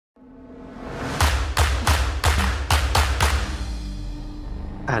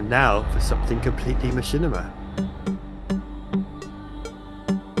And now for something completely machinima.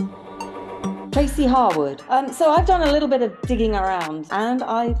 Tracy Harwood. So I've done a little bit of digging around and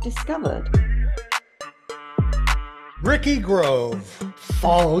I've discovered. Ricky Grove.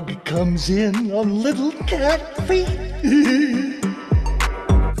 Fog comes in on little cat feet.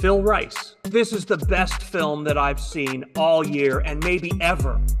 Phil Rice. This is the best film that I've seen all year and maybe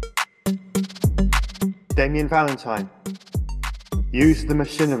ever. Damien Valentine. Use the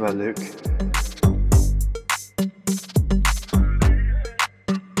machinima, Luke.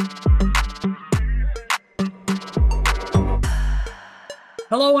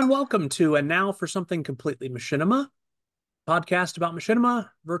 Hello and welcome to And Now for Something Completely Machinima, podcast about machinima,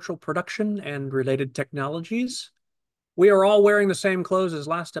 virtual production, and related technologies. We are all wearing the same clothes as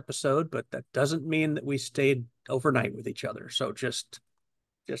last episode, but that doesn't mean that we stayed overnight with each other. So just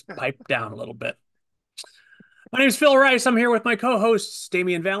pipe down a little bit. My name is Phil Rice. I'm here with my co-hosts,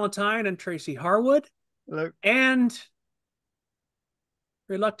 Damien Valentine and Tracy Harwood. Hello. And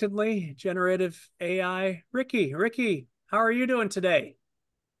reluctantly, generative AI, Ricky. Ricky, how are you doing today?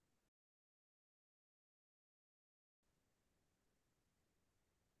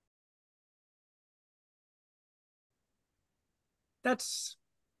 That's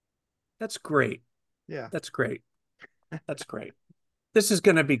great. Yeah. That's great. That's great. This is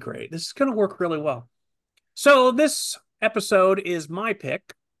going to be great. This is going to work really well. So this episode is my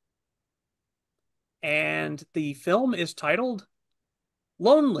pick, and the film is titled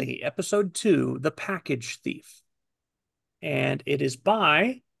Lonely, Episode 2, The Package Thief. And it is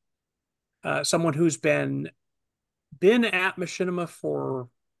by someone who's been at machinima for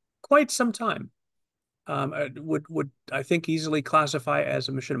quite some time. Would I think easily classify as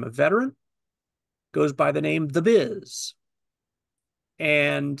a machinima veteran. Goes by the name The Biz.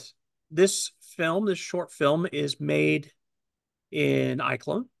 And this short film, is made in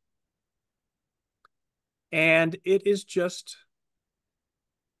iClone. And it is just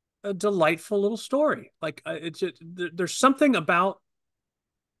a delightful little story. Like there's something about,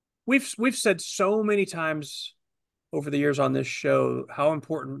 we've said so many times over the years on this show how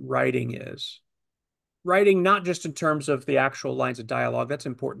important writing is. Writing not just in terms of the actual lines of dialogue, that's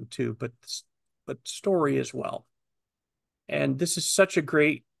important too, but story as well. And this is such a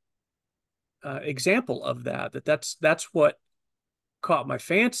great example of that's what caught my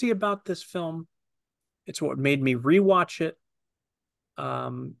fancy about this film. It's what made me rewatch it.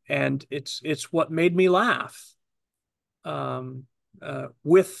 And it's what made me laugh with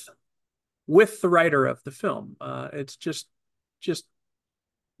the writer of the film. It's just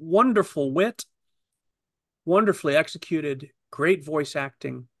wonderful wit, wonderfully executed, great voice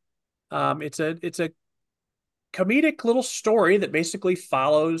acting. It's a comedic little story that basically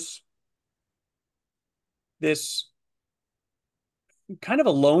follows this kind of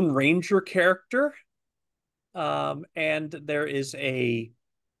a Lone Ranger character. And there is a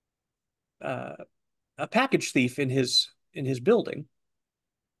package thief in his building.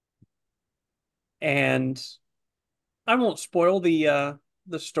 And I won't spoil the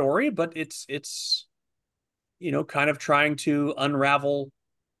story, but it's kind of trying to unravel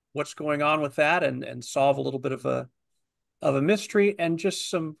what's going on with that and solve a little bit of a mystery, and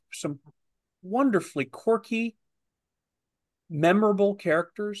just some wonderfully quirky, memorable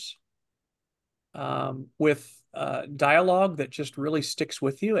characters with dialogue that just really sticks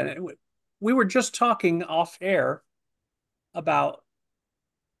with you. And we were just talking off air about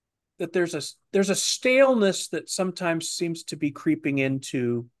that there's a staleness that sometimes seems to be creeping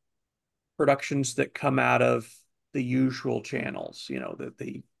into productions that come out of the usual channels,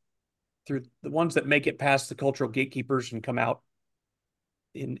 through the ones that make it past the cultural gatekeepers and come out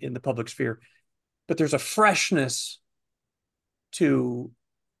in the public sphere. But there's a freshness to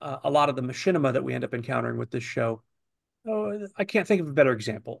a lot of the machinima that we end up encountering with this show. Oh, I can't think of a better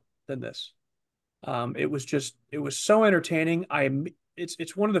example than this. It was so entertaining.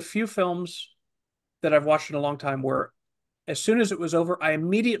 It's one of the few films that I've watched in a long time where as soon as it was over, I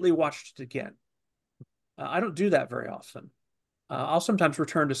immediately watched it again. I don't do that very often. I'll sometimes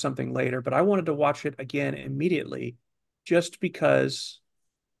return to something later, but I wanted to watch it again immediately just because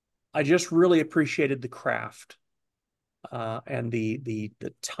I just really appreciated the craft and the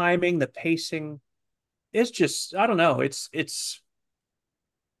timing, the pacing. It's just, I don't know. It's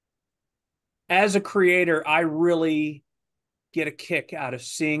as a creator, I really get a kick out of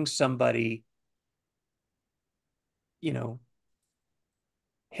seeing somebody, hit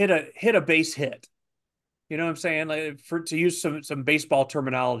a base hit. You know what I'm saying? Like, to use some baseball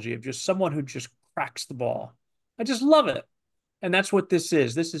terminology, of just someone who just cracks the ball. I just love it. And that's what this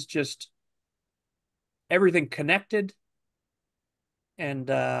is. This is just everything connected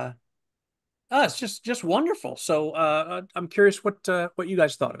and it's just wonderful. So I'm curious what you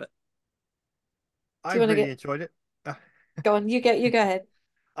guys thought of it. I Do you want to really get enjoyed it. go on? You go ahead.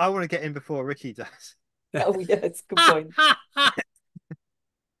 I want to get in before Ricky does. Oh yes, good point.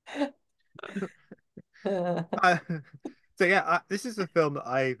 Uh, so yeah, this is a film that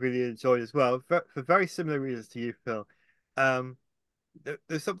I really enjoyed as well, for very similar reasons to you, Phil. Um,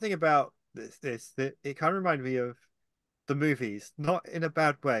 there's something about this that it kind of reminded me of the movies, not in a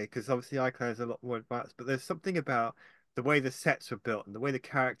bad way, because obviously iCloud is a lot more advanced, but there's something about the way the sets were built and the way the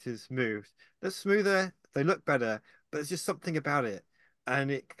characters moved. They're smoother, they look better, but there's just something about it, and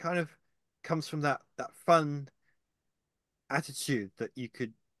it kind of comes from that fun attitude that you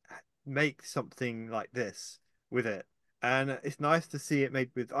could make something like this with it. And it's nice to see it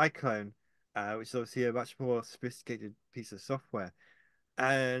made with iClone, which is obviously a much more sophisticated piece of software.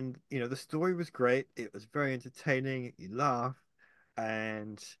 And the story was great. It was very entertaining. You laugh,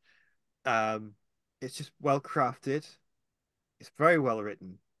 and um, it's just well crafted. It's very well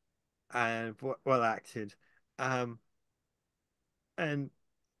written and well acted. Um, and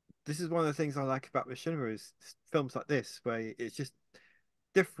this is one of the things I like about machinima is films like this, where it's just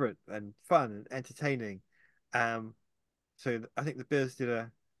different and fun and entertaining. Um, so I think the Bears did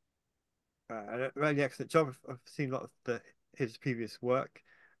a really excellent job. I've seen a lot of his previous work,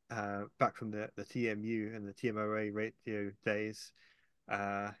 back from the TMU and the TMOA radio days,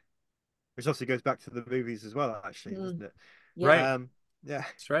 uh, which also goes back to the movies as well, actually, Mm, doesn't it? yeah. Right. Yeah.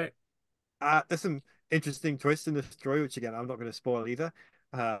 That's right. There's some interesting twists in the story, which again I'm not going to spoil either,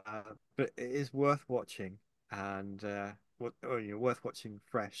 uh, but it is worth watching, and worth watching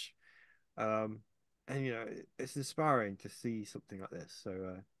fresh. Um, and it's inspiring to see something like this.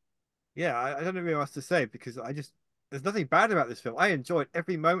 So yeah, I don't know what else to say, because there's nothing bad about this film. I enjoyed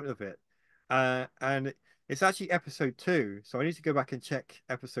every moment of it. And it's actually episode two, so I need to go back and check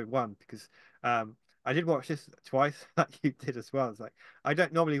episode one, because I did watch this twice, like you did as well. It's like I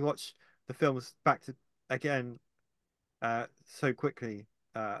don't normally watch the films back to again so quickly.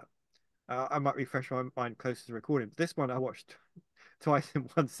 I might refresh my mind closer to recording. But this one I watched twice in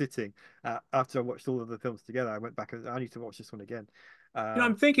one sitting. After I watched all of the films together, I went back and I need to watch this one again.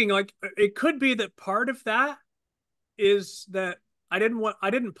 I'm thinking like it could be that part of that is that I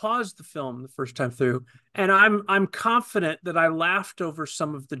didn't pause the film the first time through, and I'm confident that I laughed over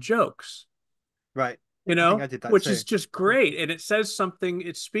some of the jokes, Right. I think I did that which is too. just great. And it says something,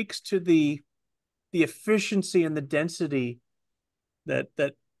 it speaks to the efficiency and the density that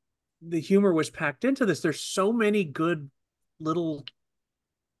the humor was packed into this. There's so many good little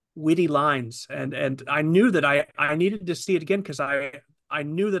witty lines, and I knew that I needed to see it again because I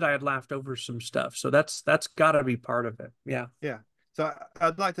knew that I had laughed over some stuff. So that's got to be part of it. Yeah. Yeah. So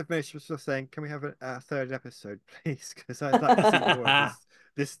I'd like to finish with just saying, can we have a third episode, please? Because I'd like to see more of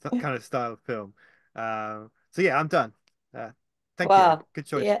this kind of style of film. So yeah, I'm done. Thank you. Wow. Good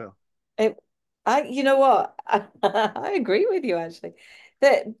choice, Yeah. Phil. It, you know what? I agree with you actually.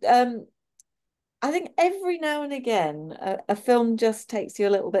 That I think every now and again a film just takes you a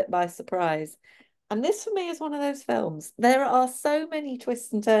little bit by surprise. And this for me is one of those films. There are so many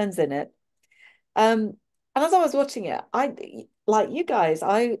twists and turns in it. And as I was watching it, I like you guys,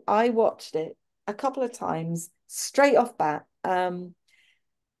 I watched it a couple of times straight off bat.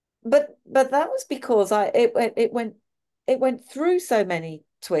 But that was because it went through so many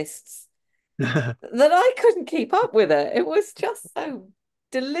twists that I couldn't keep up with it. It was just so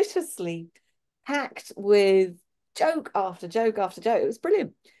deliciously packed with joke after joke after joke. It was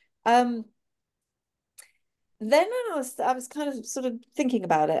brilliant. Um, then when I was kind of sort of thinking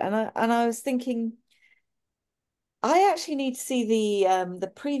about it, and I was thinking I actually need to see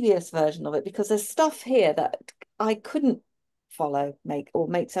the previous version of it because there's stuff here that I couldn't follow, make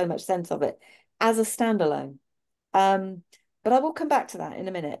so much sense of it as a standalone. Um, but I will come back to that in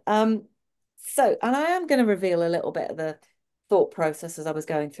a minute. And I am going to reveal a little bit of the thought process as I was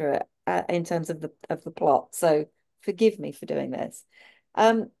going through it in terms of the plot. So forgive me for doing this.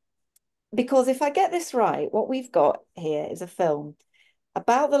 Um, because if I get this right, what we've got here is a film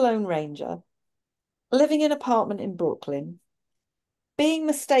about the Lone Ranger living in an apartment in Brooklyn, being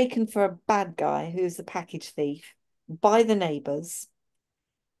mistaken for a bad guy who's a package thief by the neighbors,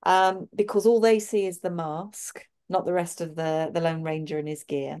 because all they see is the mask, not the rest of the Lone Ranger and his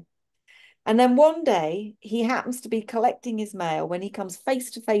gear. And then one day he happens to be collecting his mail when he comes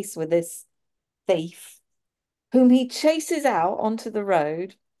face to face with this thief, whom he chases out onto the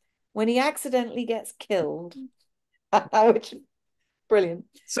road when he accidentally gets killed, which is brilliant.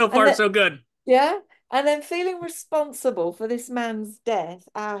 So And far, then, so good. yeah, and then feeling responsible for this man's death,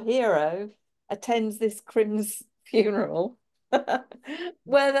 our hero attends this crim's funeral.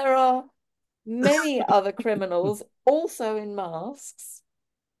 where there are many other criminals also in masks,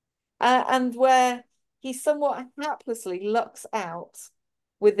 and where he somewhat haplessly lucks out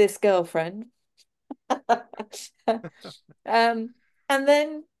with this girlfriend. And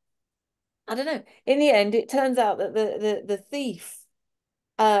then I don't know. In the end, it turns out that the thief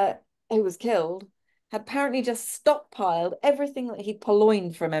uh, who was killed had apparently just stockpiled everything that he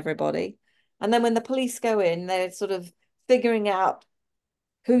purloined from everybody. And then when the police go in, they're sort of figuring out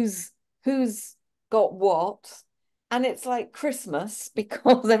who's who's got what. And it's like Christmas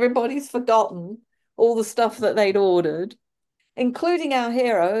because everybody's forgotten all the stuff that they'd ordered, including our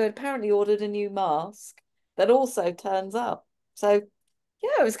hero, who had apparently ordered a new mask that also turns up. So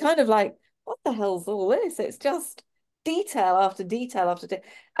yeah, it was kind of like, what the hell's all this? It's just detail after detail after detail,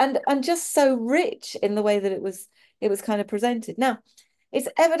 and just so rich in the way that it was kind of presented. Now, it's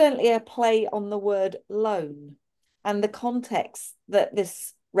evidently a play on the word lone and the context that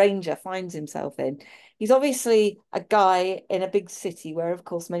this ranger finds himself in. He's obviously a guy in a big city where, of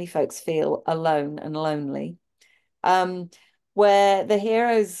course, many folks feel alone and lonely. Um, where the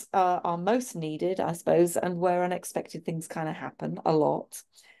heroes are most needed, I suppose, and where unexpected things kind of happen a lot.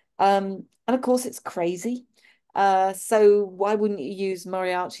 And of course, it's crazy. So why wouldn't you use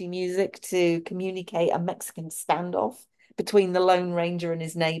mariachi music to communicate a Mexican standoff between the Lone Ranger and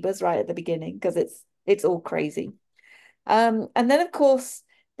his neighbors right at the beginning? Because it's all crazy. And then of course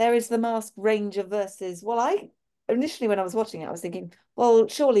there is the Masked Ranger versus. Well, I initially when I was watching it, I was thinking, well,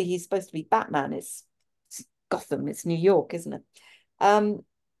 surely he's supposed to be Batman. It's Gotham, it's New York, isn't it?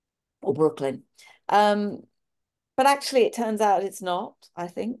 Or Brooklyn. But actually, it turns out it's not, I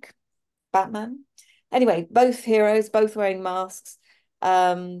think, Batman. Anyway, both heroes, both wearing masks.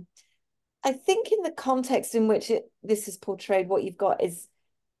 I think in the context in which this is portrayed, what you've got is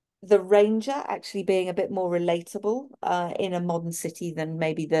the Ranger actually being a bit more relatable in a modern city than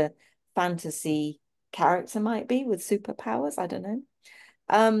maybe the fantasy character might be with superpowers. I don't know.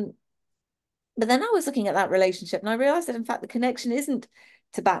 But then I was looking at that relationship and I realized that in fact the connection isn't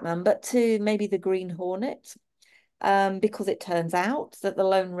to Batman, but to maybe the Green Hornet. Because it turns out that the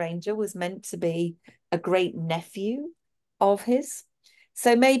Lone Ranger was meant to be a great nephew of his.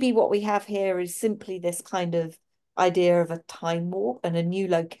 So maybe what we have here is simply this kind of idea of a time warp and a new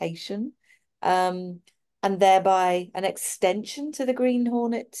location, and thereby an extension to the Green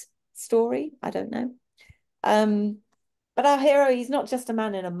Hornet story. I don't know. But our hero, he's not just a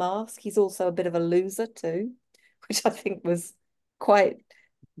man in a mask, he's also a bit of a loser too, which I think was quite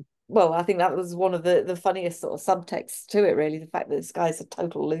well, I think that was one of the funniest sort of subtexts to it, really, the fact that this guy's a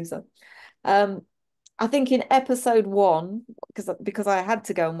total loser. I think in episode one, because I had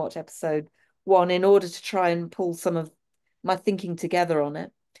to go and watch episode one in order to try and pull some of my thinking together on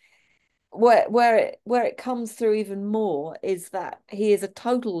it, where it comes through even more is that he is a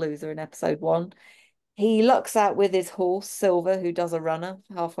total loser in episode one. He lucks out with his horse, Silver, who does a runner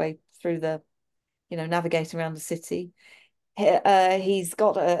halfway through navigating around the city. He's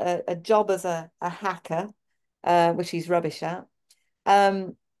got a job as a hacker, which he's rubbish at.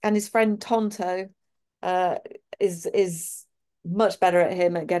 And his friend Tonto is much better at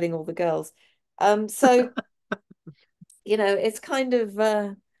him at getting all the girls. So it's kind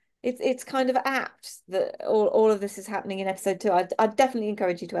of it's kind of apt that all of this is happening in episode two. I'd definitely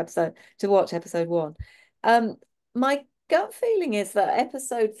encourage you to watch episode one. My gut feeling is that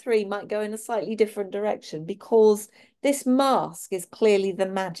episode three might go in a slightly different direction because this mask is clearly the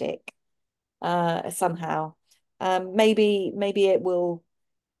magic somehow. Maybe it will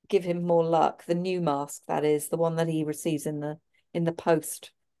give him more luck. The new mask, that is, the one that he receives in the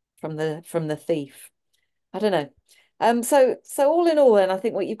post from the thief. I don't know. So all in all, then I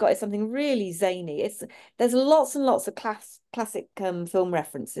think what you've got is something really zany. There's lots and lots of classic film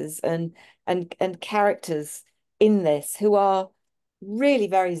references and characters in this who are really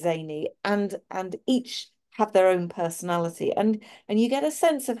very zany and each have their own personality and you get a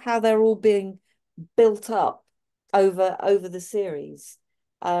sense of how they're all being built up over the series.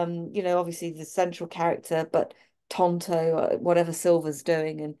 Obviously the central character, but Tonto, whatever Silver's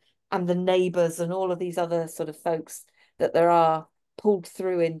doing, and the neighbors and all of these other sort of folks that there are pulled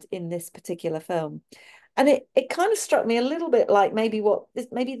through in this particular film. And it kind of struck me a little bit like maybe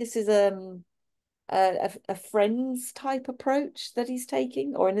this is a Friends type approach that he's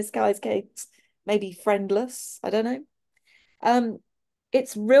taking, or in this guy's case, maybe Friendless. I don't know.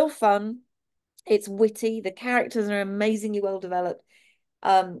 It's real fun. It's witty. The characters are amazingly well developed.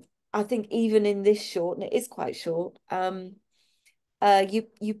 I think even in this short, and it is quite short,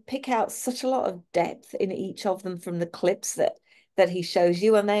 you pick out such a lot of depth in each of them from the clips that he shows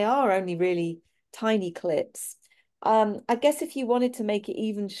you, and they are only really tiny clips. I guess if you wanted to make it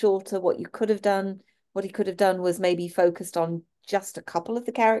even shorter, what he could have done was maybe focused on just a couple of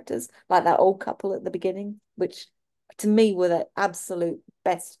the characters, like that old couple at the beginning, which to me were the absolute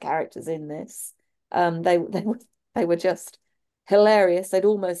best characters in this. They were just hilarious. They'd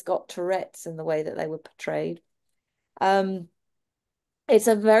almost got Tourette's in the way that they were portrayed. Um, it's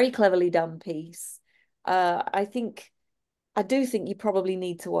a very cleverly done piece. I do think you probably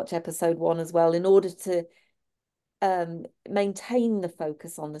need to watch episode one as well in order to maintain the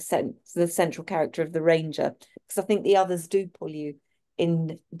focus on the central character of the ranger, because I think the others do pull you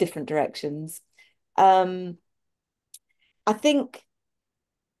in different directions. I think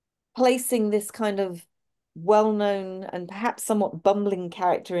placing this kind of well-known and perhaps somewhat bumbling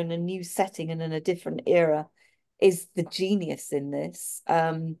character in a new setting and in a different era is the genius in this.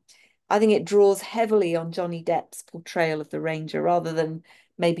 I think it draws heavily on Johnny Depp's portrayal of the Ranger rather than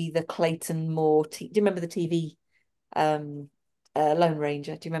maybe the Clayton Moore. Do you remember the TV Lone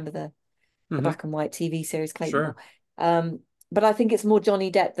Ranger? Do you remember the black and white TV series Clayton Moore? But I think it's more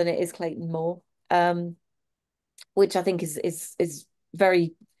Johnny Depp than it is Clayton Moore, which I think is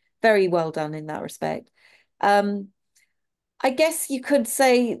very, very well done in that respect. I guess you could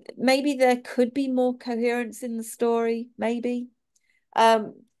say maybe there could be more coherence in the story, maybe.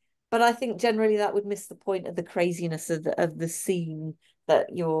 But I think generally that would miss the point of the craziness of the scene that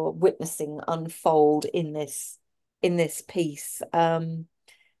you're witnessing unfold in this piece. You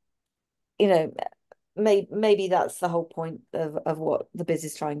know, maybe that's the whole point of what the biz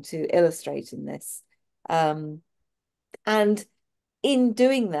is trying to illustrate in this. And in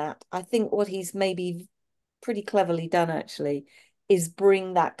doing that, I think what he's maybe pretty cleverly done actually is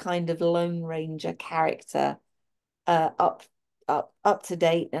bring that kind of Lone Ranger character up to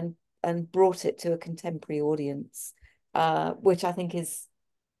date and brought it to a contemporary audience, which I think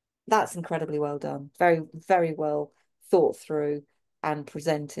that's incredibly well done. Very, very well thought through and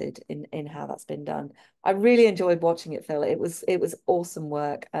presented in how that's been done. I really enjoyed watching it, Phil. It was awesome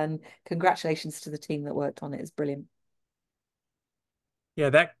work, and congratulations to the team that worked on it. It's brilliant.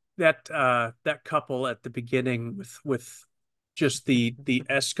 Yeah, that couple at the beginning with just the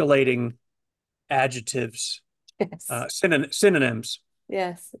escalating adjectives, Yes. synonyms,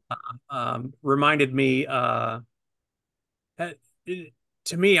 Yes. reminded me. To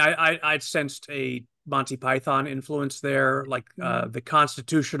me, I sensed a Monty Python influence there, like the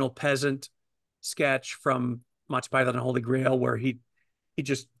constitutional peasant sketch from Monty Python and Holy Grail, where he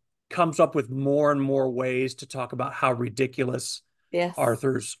just comes up with more and more ways to talk about how ridiculous Yes.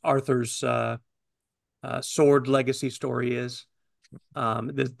 Arthur's sword legacy story is.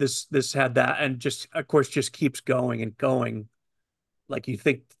 This had that, and just of course just keeps going and going. Like you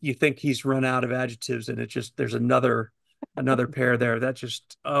think he's run out of adjectives, and there's another pair there. That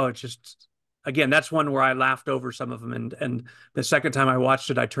just it just again, that's one where I laughed over some of them, and the second time I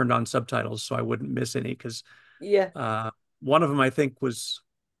watched it, I turned on subtitles so I wouldn't miss any, because one of them I think was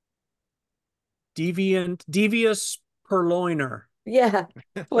devious purloiner. Yeah,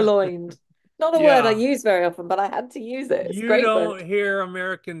 purloined. Not a word I use very often, but I had to use it. It's a You great don't word. hear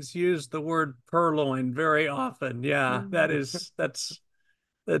Americans use the word purloin very often. Yeah, that's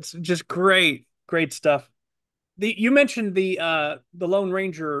just great stuff. You mentioned the Lone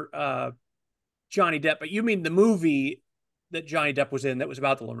Ranger, Johnny Depp, but you mean the movie that Johnny Depp was in that was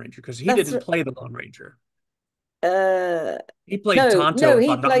about the Lone Ranger, because he didn't play the Lone Ranger. He played Tonto, if he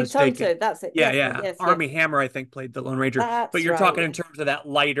I'm not played mistaken. Tonto. That's it. Yeah, Yes, yeah. yes, Army yes. Hammer, I think, played the Lone Ranger. But That's you're right, talking in yes. terms of that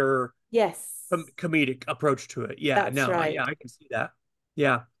lighter, Yes. comedic approach to it. Yeah, That's right. I can see that.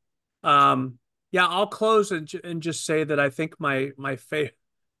 Yeah. Yeah, I'll close and just say that I think my favorite,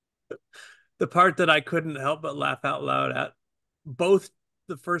 the part that I couldn't help but laugh out loud at, both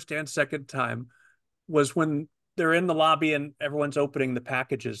the first and second time, was when they're in the lobby and everyone's opening the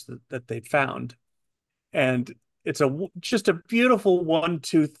packages that they'd found, and it's just a beautiful 1,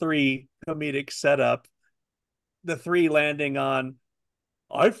 2, 3 comedic setup. The three landing on,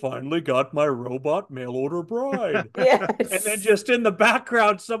 I finally got my robot mail order bride. Yes. And then just in the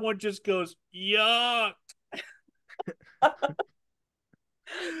background, someone just goes, yuck.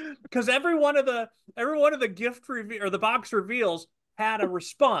 Because every one of the gift reveal or the box reveals had a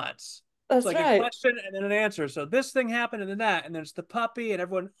response. That's it's like right. a question and then an answer. So this thing happened and then that, and then it's the puppy and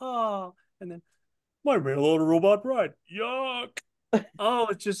everyone, oh, and then my mail order robot bride, yuck. Oh,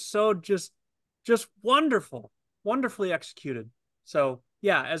 it's just wonderful, wonderfully executed. So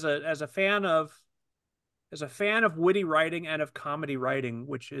yeah, as a fan of witty writing and of comedy writing,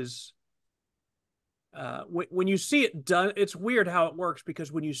 which is when you see it done, it's weird how it works,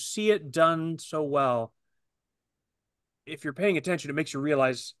 because when you see it done so well, if you're paying attention, it makes you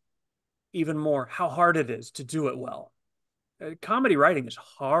realize even more how hard it is to do it well. Comedy writing is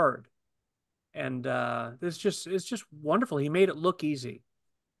hard, and it's just wonderful. He made it look easy,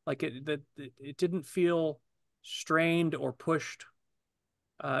 like it didn't feel strained or pushed.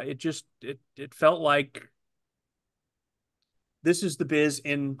 It felt like this is the biz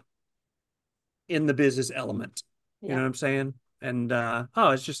in the biz's element. You know Yeah. what I'm saying? And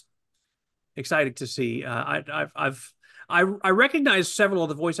it's just exciting to see. I recognize several of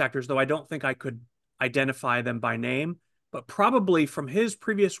the voice actors, though I don't think I could identify them by name, but probably from his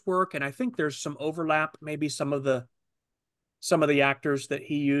previous work. And I think there's some overlap. Maybe some of the actors that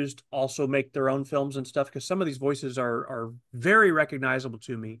he used also make their own films and stuff, because some of these voices are very recognizable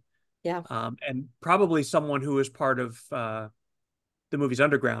to me. Yeah. And probably someone who is part of the movies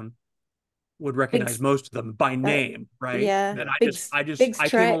Underground would recognize Biggs, most of them by name, right? yeah. And Yeah. Biggs I came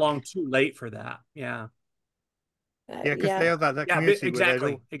Trek. along too late for that. Yeah. Yeah, because they Yeah, have that Yeah, community where they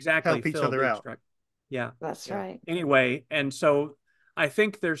exactly. all Exactly. help each Phil other Biggs out. Trek. Yeah. that's Yeah. right. Anyway, and so I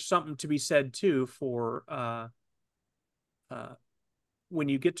think there's something to be said too for uh when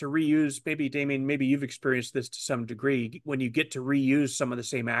you get to reuse, maybe Damien, maybe you've experienced this to some degree, when you get to reuse some of the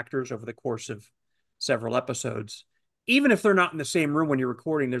same actors over the course of several episodes, even if they're not in the same room when you're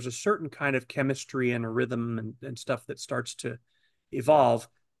recording, there's a certain kind of chemistry and a rhythm and stuff that starts to evolve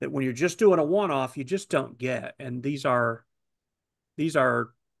that when you're just doing a one-off, you just don't get. And these are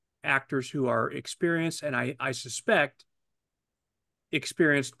actors who are experienced, and I suspect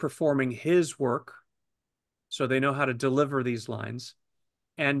experienced performing his work, so they know how to deliver these lines,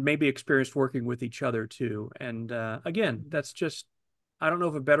 and maybe experienced working with each other too. And again, that's just, I don't know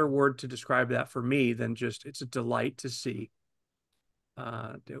of a better word to describe that for me than just, it's a delight to see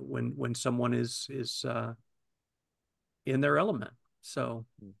when someone is in their element. So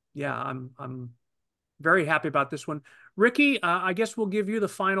yeah, I'm very happy about this one. Ricky, I guess we'll give you the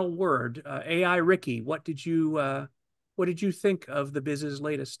final word. AI Ricky, what did you think of the Biz's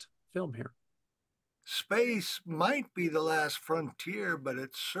latest film here? Space might be the last frontier, but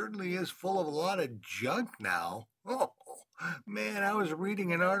it certainly is full of a lot of junk now. Oh, man, I was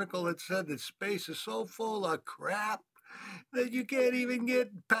reading an article that said that space is so full of crap that you can't even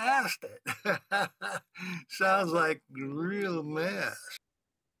get past it. Sounds like a real mess.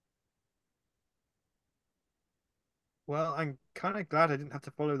 Well, I'm kind of glad I didn't have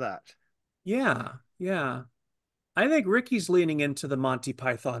to follow that. Yeah, yeah. I think Ricky's leaning into the Monty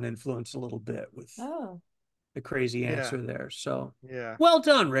Python influence a little bit with Oh, the crazy Yeah, answer there. So yeah. well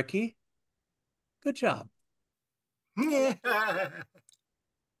done, Ricky. Good job.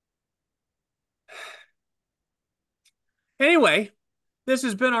 Anyway, this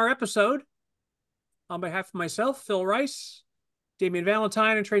has been our episode. On behalf of myself, Phil Rice, Damien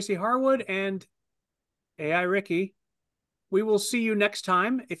Valentine, and Tracy Harwood, and AI Ricky, we will see you next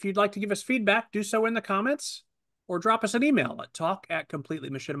time. If you'd like to give us feedback, do so in the comments or drop us an email at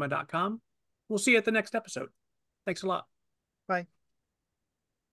talk@completelymachinima.com. We'll see you at the next episode. Thanks a lot. Bye.